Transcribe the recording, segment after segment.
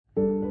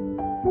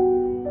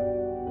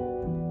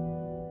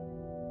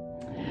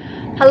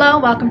Hello,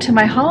 welcome to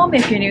my home.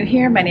 If you're new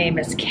here, my name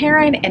is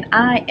Karen and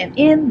I am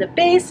in the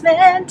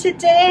basement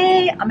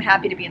today. I'm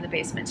happy to be in the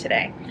basement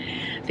today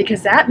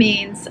because that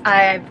means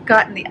I've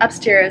gotten the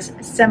upstairs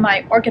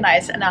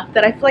semi-organized enough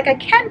that I feel like I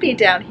can be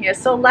down here.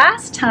 So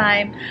last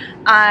time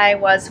I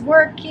was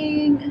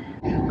working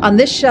on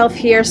this shelf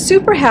here,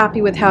 super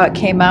happy with how it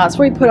came out. It's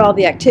where we put all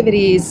the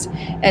activities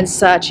and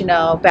such, you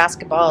know,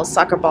 basketballs,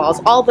 soccer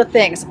balls, all the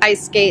things,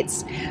 ice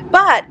skates.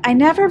 But I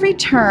never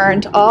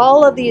returned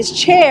all of these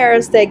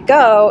chairs that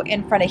go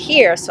in front of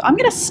here. So I'm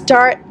gonna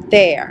start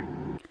there.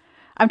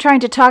 I'm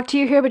trying to talk to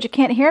you here, but you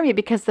can't hear me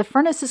because the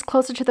furnace is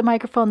closer to the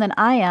microphone than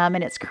I am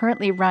and it's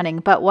currently running.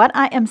 But what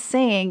I am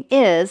saying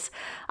is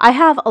I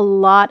have a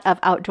lot of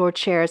outdoor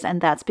chairs, and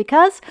that's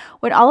because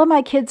when all of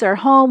my kids are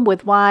home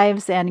with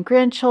wives and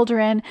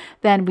grandchildren,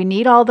 then we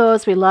need all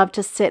those. We love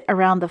to sit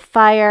around the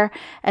fire,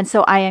 and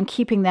so I am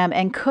keeping them.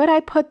 And could I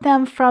put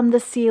them from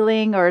the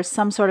ceiling or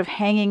some sort of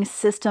hanging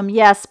system?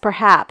 Yes,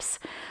 perhaps.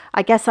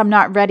 I guess I'm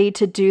not ready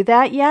to do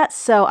that yet,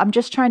 so I'm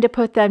just trying to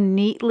put them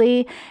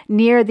neatly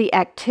near the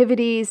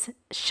activities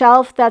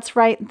shelf that's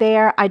right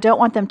there. I don't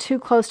want them too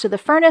close to the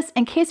furnace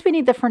in case we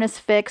need the furnace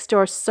fixed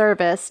or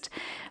serviced,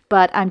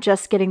 but I'm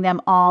just getting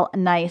them all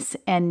nice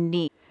and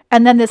neat.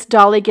 And then this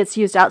dolly gets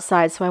used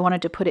outside, so I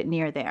wanted to put it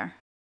near there.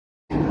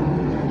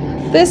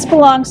 This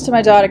belongs to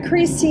my daughter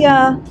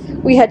Crecia.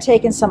 We had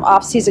taken some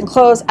off-season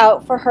clothes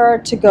out for her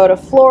to go to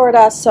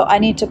Florida, so I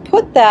need to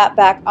put that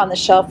back on the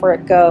shelf where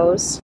it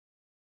goes.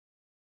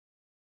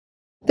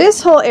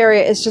 This whole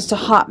area is just a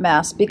hot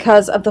mess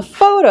because of the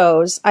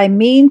photos I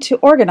mean to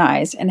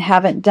organize and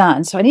haven't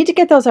done. So I need to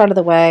get those out of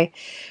the way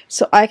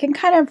so I can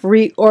kind of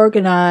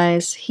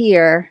reorganize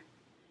here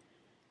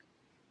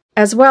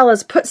as well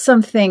as put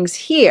some things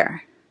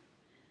here.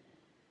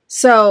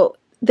 So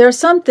there are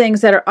some things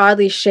that are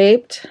oddly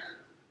shaped,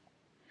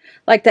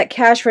 like that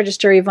cash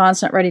register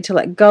Yvonne's not ready to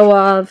let go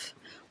of,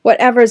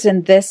 whatever's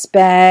in this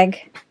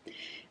bag,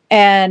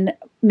 and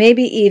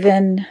maybe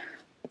even,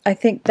 I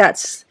think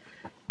that's,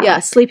 yeah,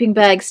 sleeping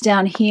bags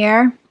down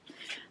here.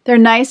 They're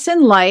nice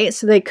and light,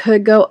 so they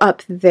could go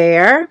up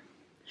there.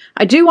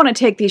 I do want to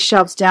take these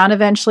shelves down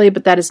eventually,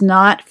 but that is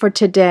not for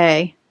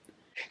today.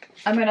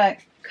 I'm going to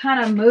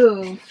kind of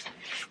move.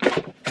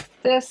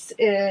 This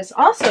is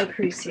also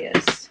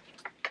Crecia's.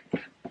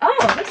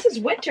 Oh, this is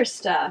winter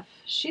stuff.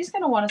 She's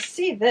going to want to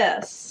see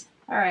this.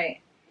 All right.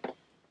 I'm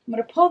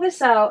going to pull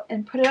this out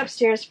and put it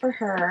upstairs for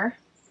her.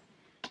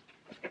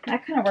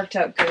 That kind of worked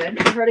out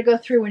good for her to go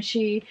through when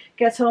she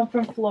gets home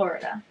from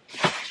Florida.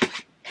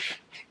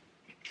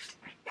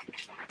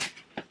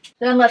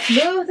 Then let's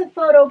move the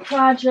photo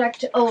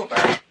project over.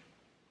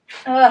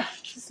 Ugh,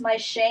 this is my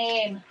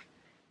shame.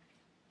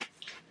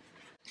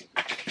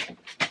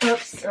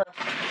 Oops. Ugh.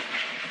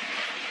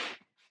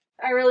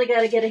 I really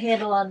got to get a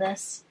handle on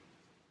this.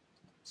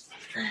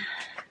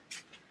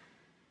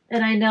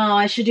 And I know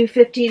I should do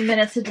 15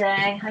 minutes a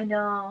day. I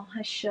know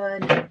I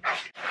should.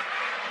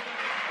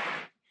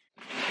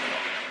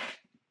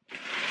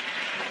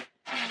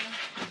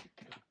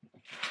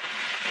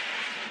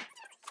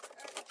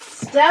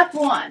 Step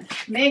one,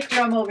 make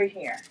room over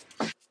here.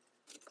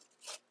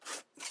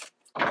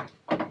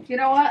 You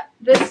know what?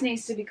 This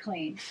needs to be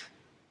cleaned.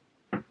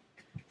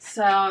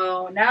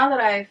 So now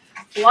that I've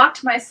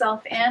locked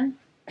myself in,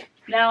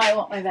 now I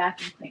want my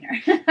vacuum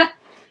cleaner.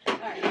 All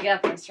right, you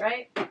got this,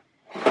 right?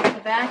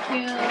 The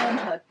vacuum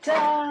hooked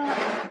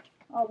up,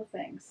 all the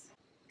things.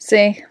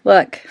 See,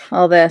 look,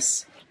 all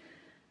this.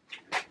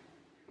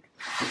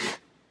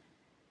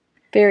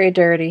 Very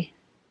dirty.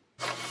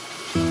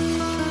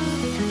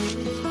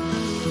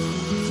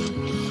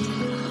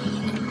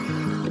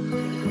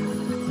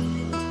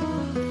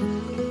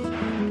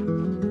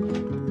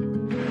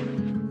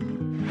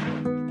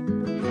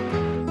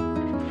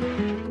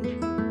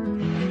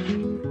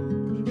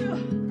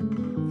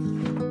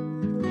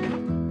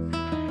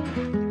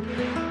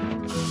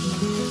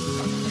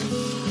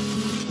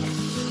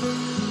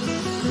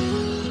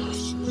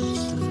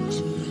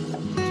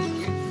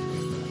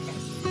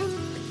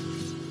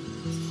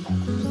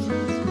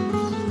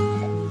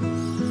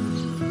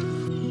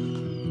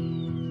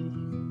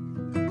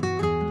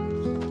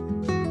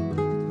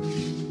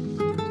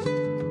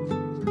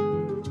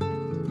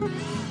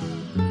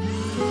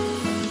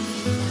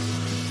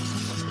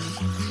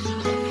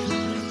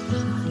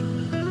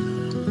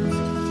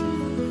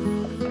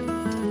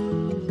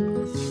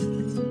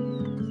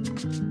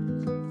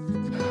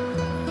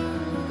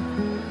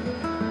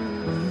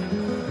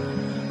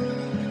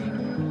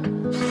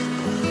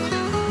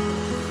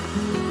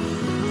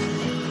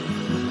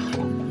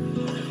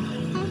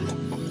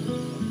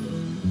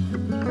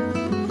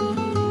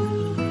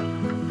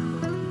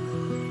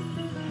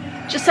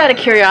 Just out of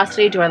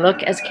curiosity, do I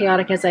look as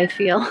chaotic as I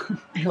feel?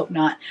 I hope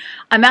not.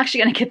 I'm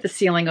actually going to get the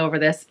ceiling over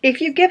this.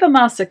 If you give a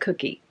mouse a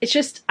cookie, it's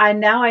just,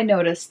 now I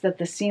notice that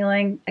the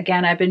ceiling,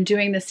 again, I've been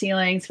doing the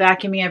ceilings,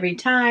 vacuuming every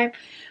time,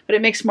 but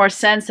it makes more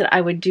sense that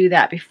I would do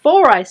that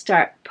before I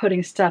start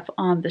putting stuff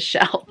on the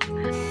shelf.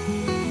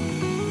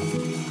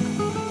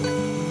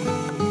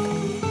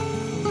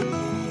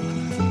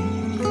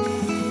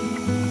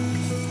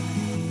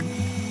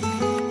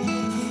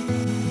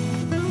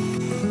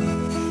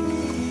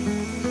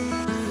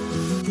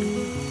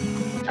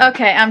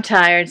 Okay, I'm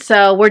tired,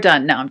 so we're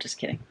done. No, I'm just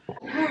kidding.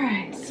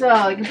 Alright,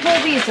 so you can pull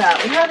these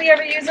out. We hardly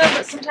ever use them,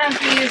 but sometimes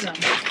we use them.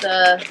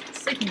 The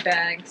sleeping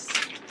bags.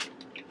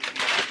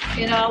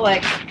 You know,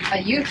 like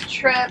a youth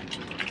trip,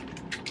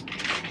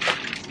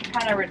 some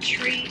kind of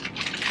retreat.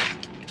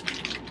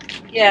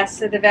 Yes,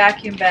 they're the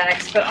vacuum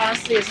bags, but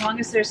honestly, as long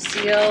as they're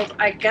sealed,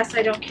 I guess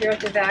I don't care if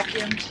they're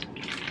vacuumed.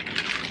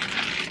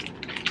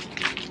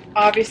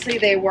 Obviously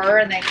they were,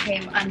 and they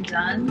came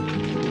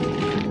undone.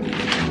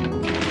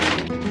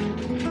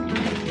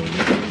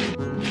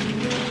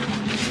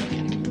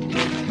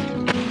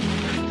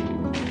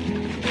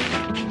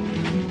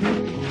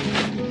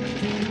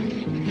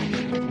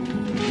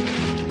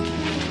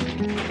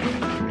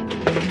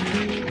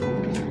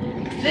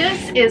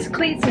 This is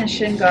cleats and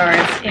shin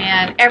guards,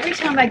 and every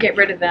time I get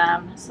rid of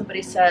them,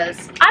 somebody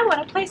says, I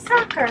want to play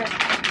soccer.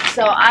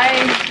 So I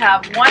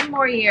have one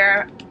more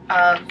year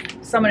of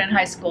someone in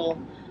high school.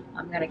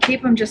 I'm going to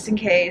keep them just in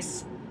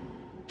case.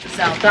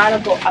 So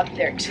that'll go up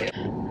there too.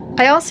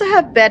 I also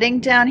have bedding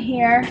down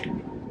here,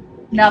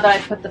 now that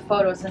I put the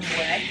photos in the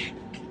way.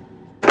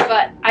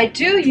 But I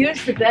do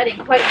use the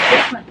bedding quite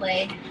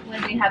frequently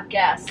when we have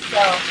guests. So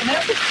I'm going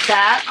to put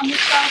that on the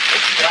shelf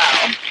as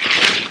well.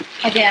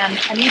 Again,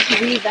 I need to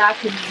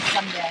re-vacuum these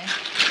someday,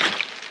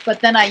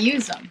 but then I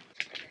use them.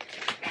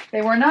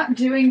 They were not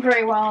doing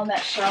very well on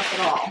that shelf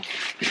at all,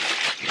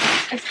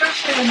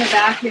 especially when the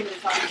vacuum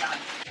is undone.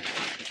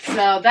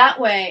 So that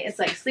way, it's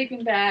like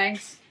sleeping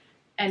bags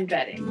and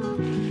bedding.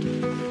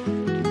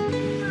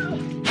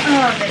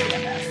 Oh my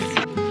goodness.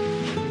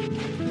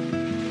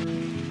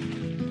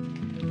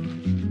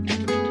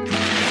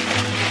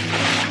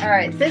 All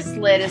right, this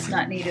lid is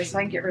not needed, so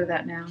I can get rid of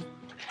that now.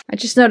 I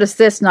just noticed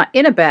this not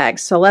in a bag,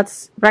 so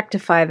let's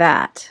rectify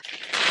that.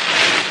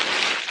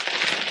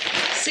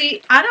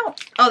 See, I don't,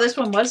 oh, this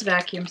one was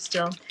vacuumed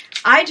still.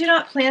 I do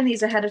not plan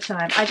these ahead of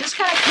time. I just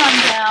kind of come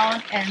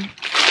down and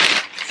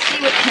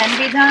see what can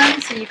be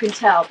done so you can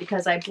tell,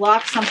 because I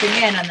block something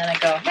in and then I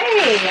go,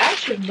 hey, I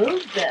should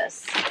move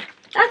this.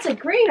 That's a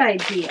great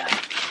idea.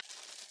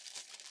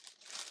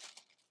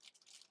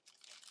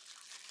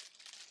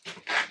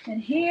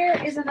 And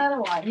here is another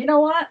one. You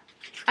know what?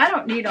 I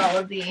don't need all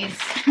of these.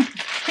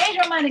 Change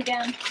my mind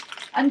again.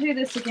 Undo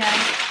this again.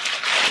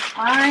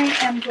 I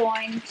am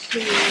going to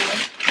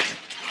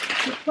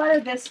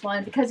declutter this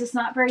one because it's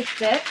not very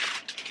thick.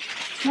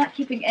 It's not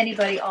keeping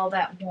anybody all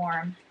that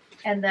warm.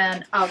 And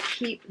then I'll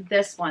keep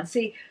this one.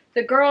 See,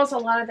 the girls, a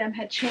lot of them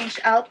had changed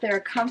out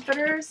their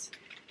comforters,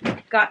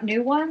 got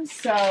new ones.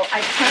 So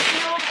I kept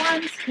the old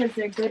ones because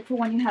they're good for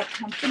when you have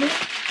company.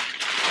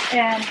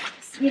 And,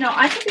 you know,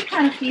 I could be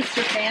kind of feast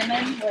or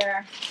famine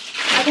where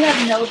I could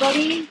have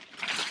nobody,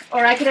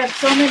 or I could have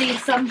so many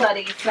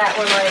somebodies that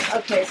were like,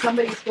 okay,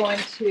 somebody's going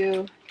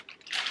to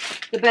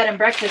the bed and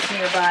breakfast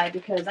nearby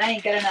because I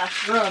ain't got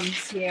enough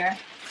rooms here.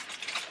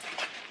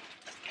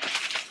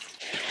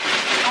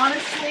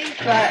 Honestly,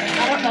 but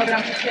I don't know that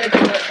I'm just going to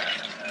do it.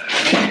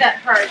 Make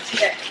that hard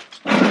today.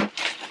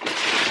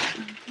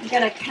 I'm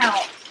going to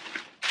count,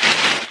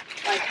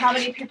 like, how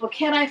many people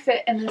can I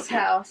fit in this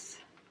house,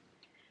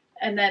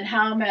 and then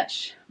how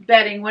much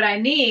bedding would I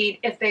need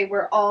if they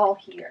were all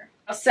here.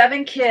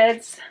 7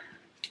 kids,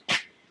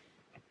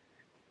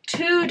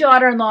 2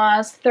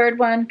 daughter-in-laws, third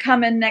one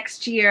coming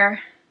next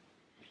year,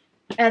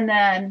 and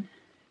then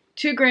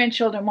 2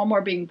 grandchildren, one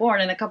more being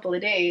born in a couple of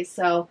days.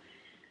 So,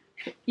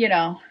 you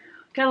know,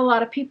 got a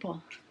lot of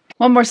people.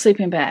 One more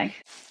sleeping bag.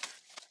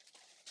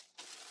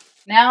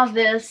 Now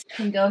this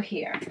can go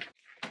here.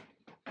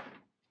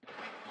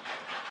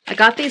 I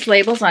got these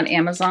labels on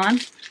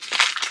Amazon.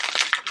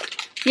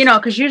 You know,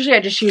 because usually I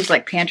just use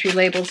like pantry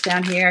labels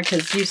down here,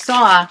 because you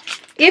saw,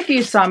 if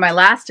you saw my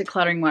last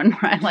decluttering one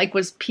where I like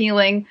was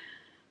peeling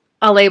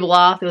a label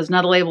off, there was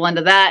another label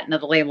under that,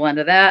 another label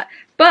under that,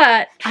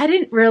 but I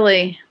didn't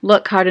really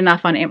look hard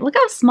enough on Amazon. Look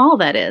how small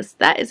that is.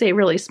 That is a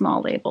really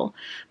small label,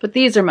 but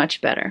these are much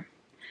better.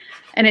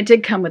 And it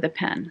did come with a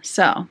pen.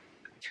 So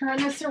turn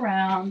this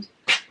around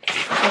so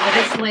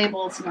that this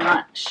label's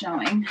not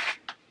showing.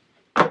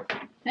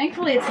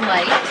 Thankfully it's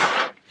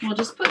light. We'll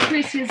just put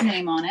Chrissy's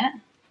name on it.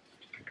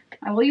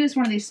 I will use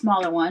one of these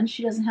smaller ones.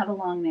 She doesn't have a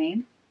long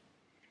name.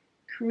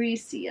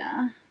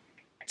 Crecia.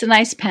 It's a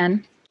nice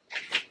pen.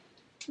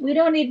 We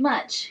don't need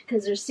much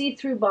because they're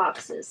see-through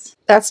boxes.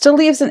 That still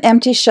leaves an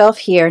empty shelf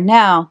here.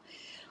 Now,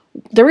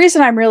 the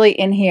reason I'm really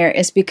in here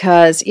is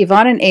because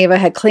Yvonne and Ava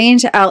had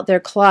cleaned out their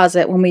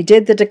closet when we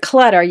did the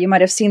declutter. You might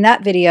have seen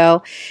that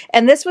video.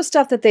 And this was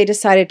stuff that they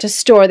decided to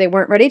store. They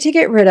weren't ready to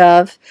get rid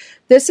of.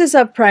 This is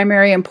of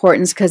primary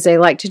importance because they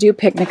like to do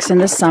picnics in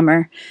the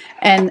summer.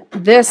 And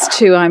this,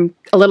 too, I'm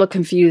a little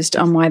confused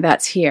on why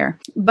that's here.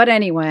 But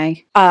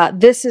anyway,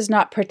 this is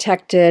not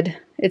protected.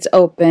 It's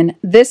open.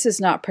 This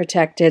is not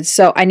protected,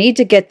 so I need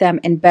to get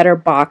them in better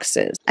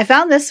boxes. I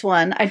found this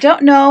one. I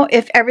don't know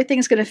if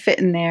everything's going to fit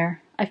in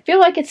there. I feel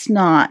like it's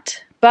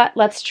not, but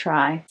let's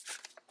try.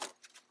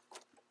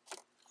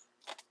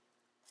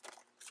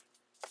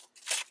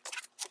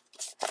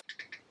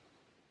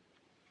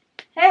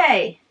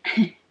 Hey,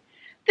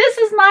 this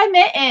is my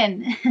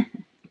mitten.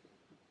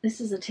 This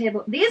is a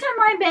table. These are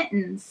my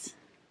mittens.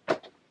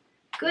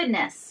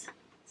 Goodness.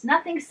 It's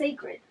nothing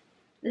sacred.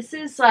 This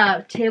is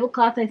a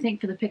tablecloth, I think,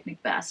 for the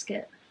picnic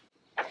basket.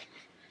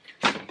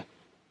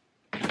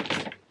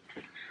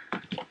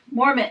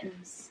 More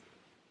mittens.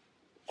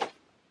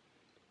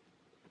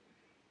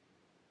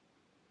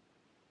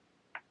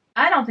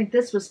 I don't think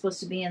this was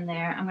supposed to be in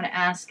there. I'm going to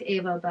ask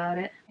Ava about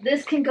it.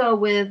 This can go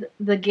with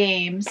the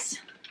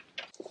games.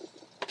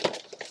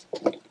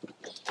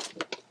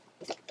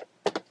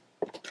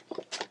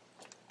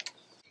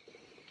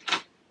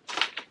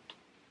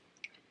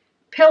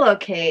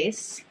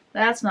 Pillowcase.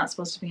 That's not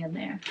supposed to be in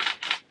there.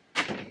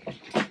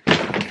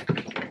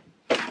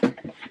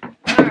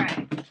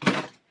 Alright.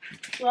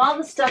 So all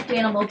the stuffed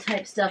animal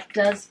type stuff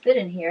does fit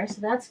in here,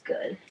 so that's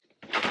good.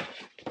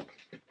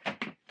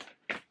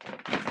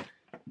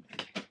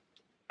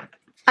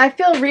 I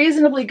feel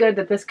reasonably good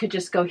that this could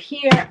just go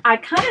here. I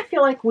kind of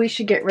feel like we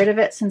should get rid of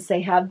it since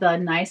they have the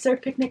nicer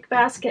picnic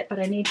basket, but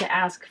I need to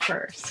ask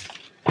first.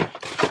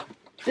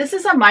 This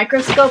is a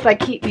microscope I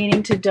keep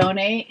meaning to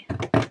donate.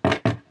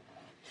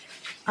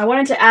 I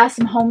wanted to ask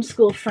some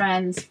homeschool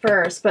friends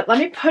first, but let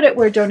me put it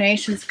where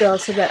donations go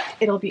so that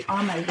it'll be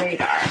on my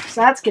radar.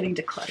 So that's getting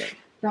decluttered.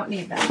 Don't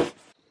need that.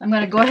 I'm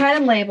going to go ahead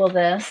and label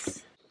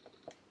this.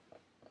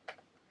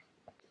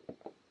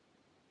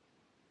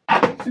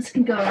 This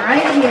can go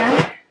right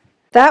here.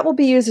 That will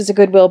be used as a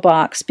Goodwill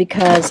box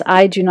because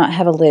I do not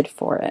have a lid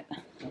for it.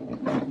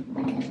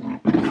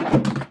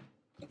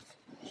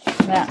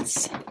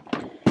 That's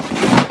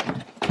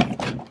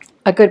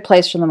a good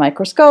place for the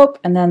microscope,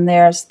 and then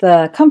there's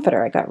the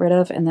comforter I got rid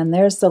of, and then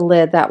there's the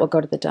lid that will go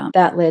to the dump.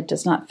 That lid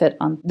does not fit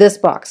on this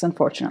box,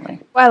 unfortunately.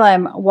 While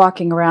I'm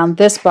walking around,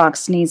 this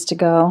box needs to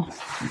go.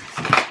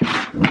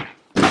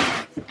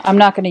 I'm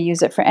not going to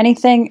use it for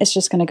anything. It's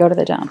just going to go to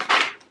the dump.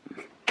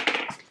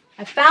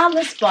 I found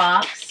this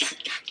box,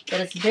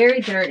 but it's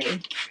very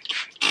dirty.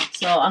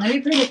 So I'm going to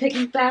be putting a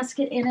picnic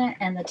basket in it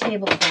and the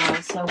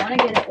tablecloth. So I want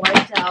to get it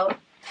wiped out.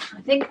 I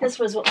think this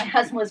was what my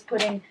husband was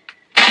putting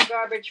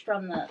garbage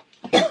from the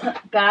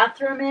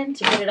bathroom in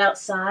to get it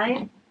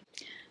outside.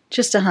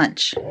 Just a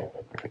hunch.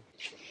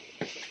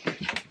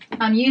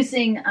 I'm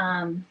using,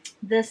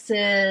 this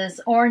is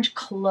orange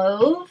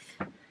clove,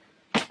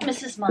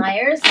 Mrs.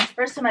 Meyer's. It's the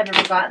first time I've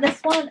ever gotten this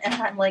one, and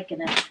I'm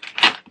liking it.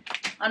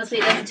 Honestly,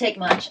 it doesn't take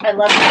much. I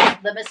love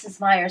the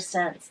Mrs. Meyer's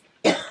scents.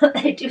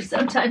 They do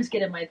sometimes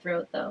get in my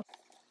throat, though.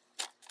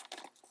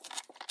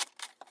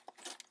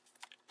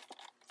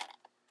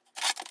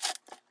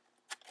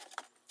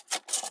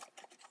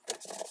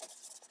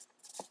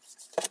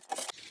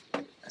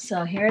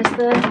 So here's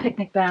the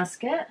picnic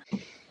basket,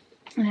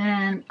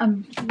 and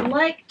I'd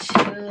like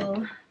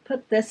to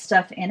put this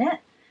stuff in it.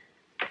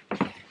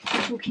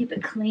 We'll keep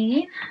it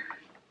clean.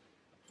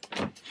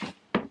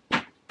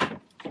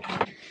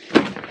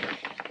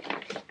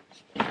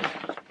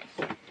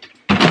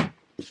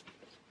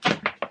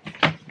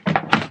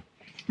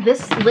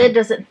 This lid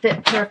doesn't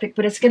fit perfect,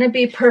 but it's going to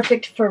be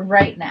perfect for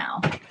right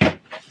now.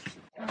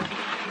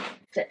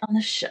 Fit on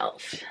the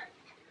shelf.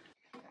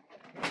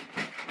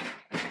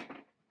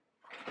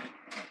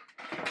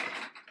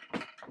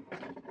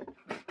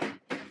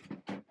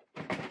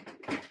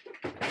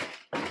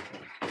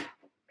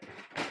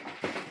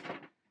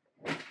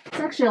 It's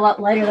actually a lot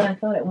lighter than I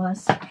thought it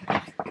was. So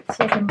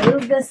I can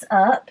move this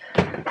up.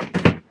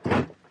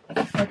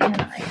 Or can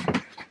I?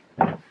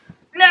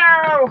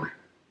 No!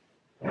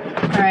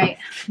 Alright,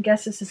 I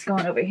guess this is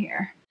going over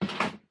here.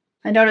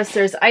 I noticed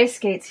there's ice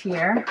skates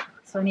here,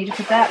 so I need to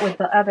put that with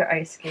the other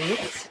ice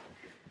skates.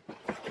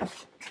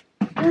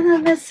 And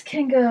then this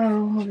can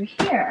go over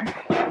here.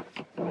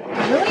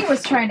 I really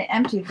was trying to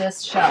empty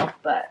this shelf,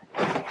 but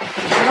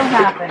it'll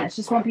happen. It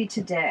just won't be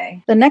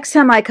today. The next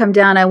time I come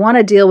down, I want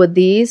to deal with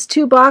these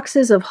 2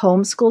 boxes of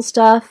homeschool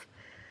stuff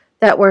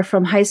that were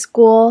from high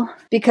school,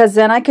 because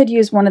then I could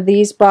use one of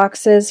these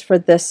boxes for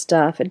this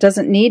stuff. It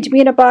doesn't need to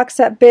be in a box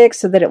that big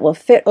so that it will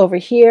fit over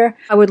here.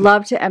 I would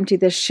love to empty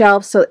this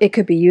shelf so it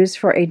could be used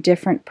for a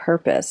different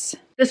purpose.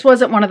 This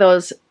wasn't one of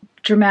those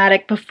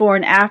dramatic before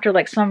and after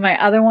like some of my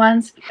other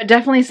ones, but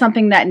definitely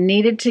something that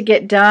needed to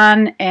get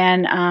done,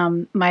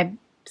 and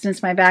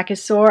since my back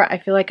is sore, I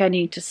feel like I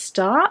need to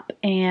stop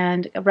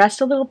and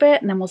rest a little bit,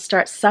 and then we'll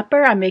start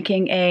supper. I'm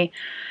making a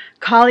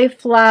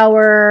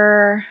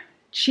cauliflower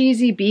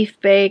cheesy beef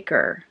bake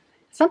or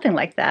something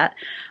like that.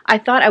 I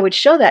thought I would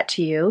show that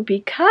to you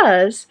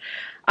because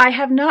I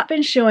have not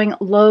been showing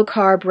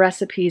low-carb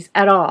recipes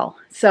at all.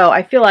 So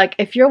I feel like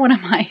if you're one of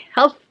my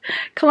health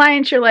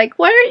clients, you're like,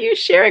 why aren't you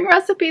sharing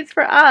recipes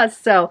for us?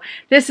 So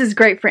this is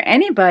great for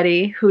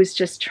anybody who's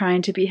just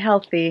trying to be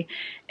healthy.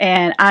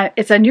 And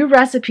it's a new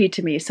recipe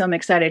to me, so I'm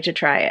excited to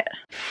try it.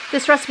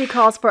 This recipe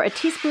calls for 1.5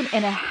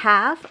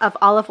 teaspoons of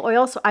olive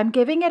oil, so I'm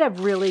giving it a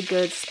really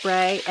good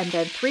spray, and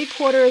then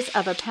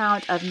 3/4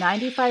 pound of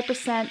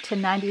 95% to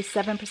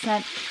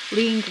 97%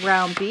 lean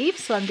ground beef,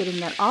 so I'm getting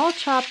that all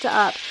chopped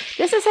up.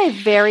 This is a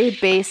very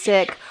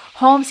basic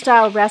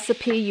home-style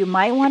recipe. You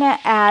might want to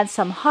add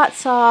some hot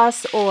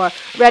sauce or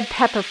red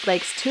pepper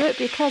flakes to it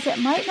because it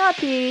might not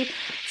be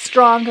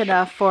strong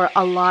enough for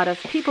a lot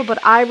of people, but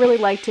I really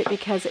liked it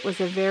because it was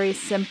a very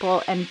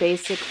simple and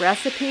basic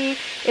recipe.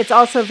 It's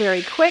also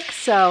very quick,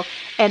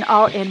 and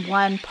all in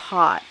one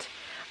pot.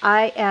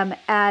 I am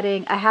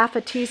adding a half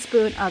a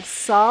teaspoon of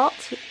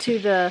salt to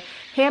the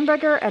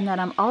hamburger, and then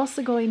I'm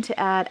also going to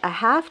add a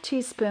half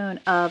teaspoon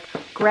of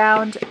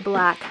ground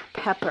black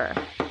pepper.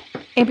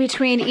 In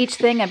between each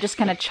thing, I'm just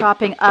kind of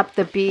chopping up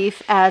the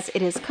beef as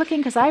it is cooking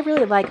because I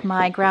really like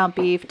my ground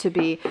beef to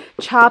be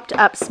chopped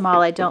up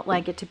small. I don't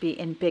like it to be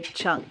in big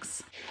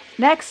chunks.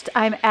 Next,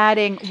 I'm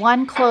adding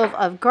 1 clove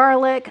of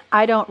garlic.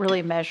 I don't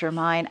really measure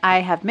mine. I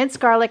have minced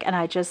garlic and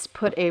I just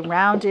put a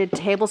rounded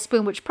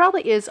tablespoon, which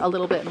probably is a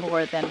little bit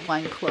more than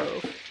 1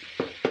 clove.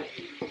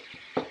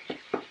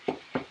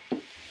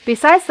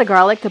 Besides the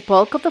garlic, the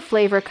bulk of the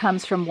flavor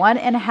comes from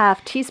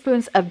 1.5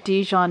 teaspoons of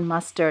Dijon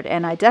mustard,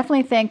 and I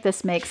definitely think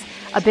this makes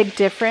a big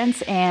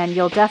difference, and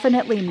you'll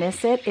definitely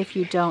miss it if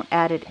you don't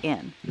add it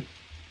in.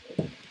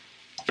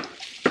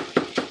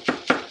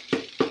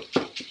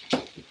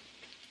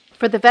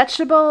 For the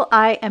vegetable,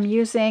 I am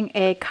using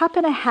 1.5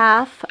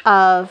 cups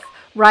of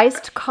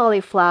riced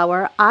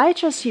cauliflower. I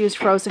just used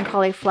frozen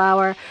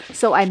cauliflower,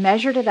 so I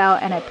measured it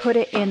out and I put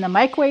it in the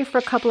microwave for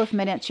a couple of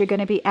minutes. You're going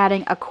to be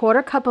adding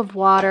 1/4 cup of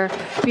water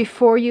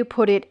before you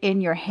put it in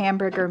your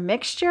hamburger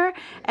mixture,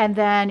 and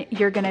then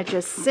you're going to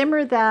just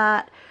simmer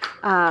that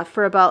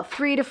for about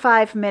 3 to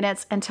 5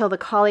 minutes until the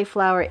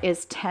cauliflower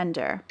is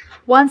tender.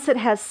 Once it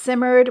has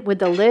simmered with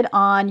the lid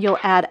on, you'll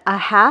add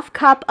 1/2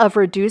 cup of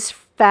reduced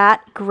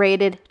fat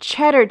grated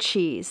cheddar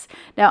cheese.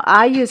 Now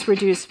I use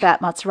reduced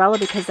fat mozzarella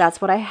because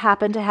that's what I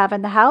happen to have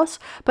in the house,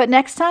 but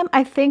next time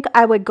I think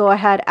I would go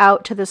ahead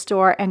out to the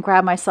store and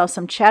grab myself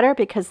some cheddar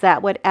because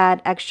that would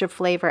add extra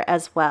flavor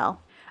as well.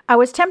 I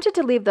was tempted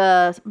to leave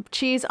the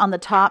cheese on the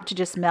top to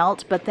just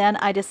melt, but then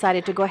I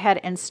decided to go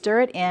ahead and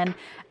stir it in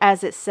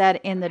as it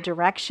said in the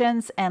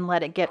directions and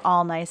let it get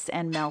all nice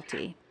and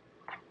melty.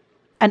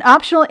 An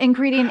optional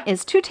ingredient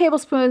is 2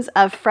 tablespoons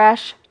of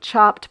fresh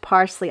chopped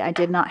parsley. I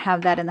did not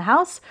have that in the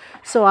house,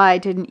 so I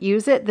didn't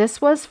use it. This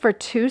was for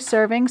 2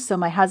 servings, so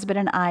my husband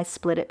and I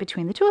split it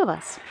between the 2 of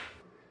us.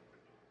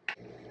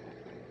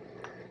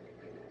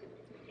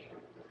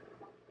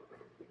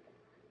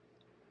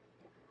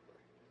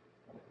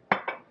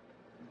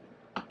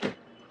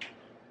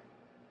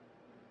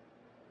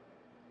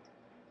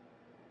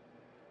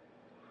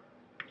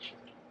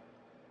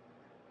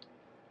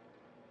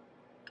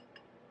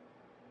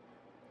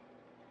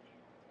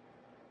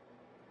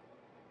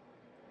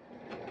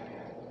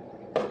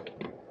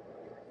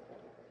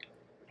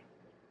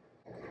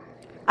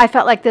 I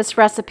felt like this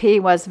recipe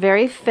was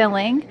very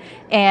filling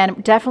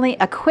and definitely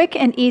a quick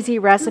and easy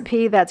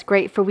recipe that's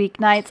great for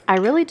weeknights. I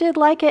really did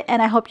like it,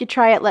 and I hope you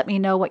try it. Let me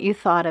know what you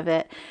thought of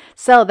it.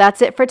 So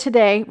that's it for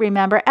today.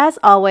 Remember, as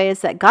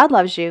always, that God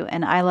loves you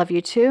and I love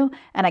you too,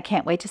 and I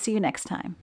can't wait to see you next time.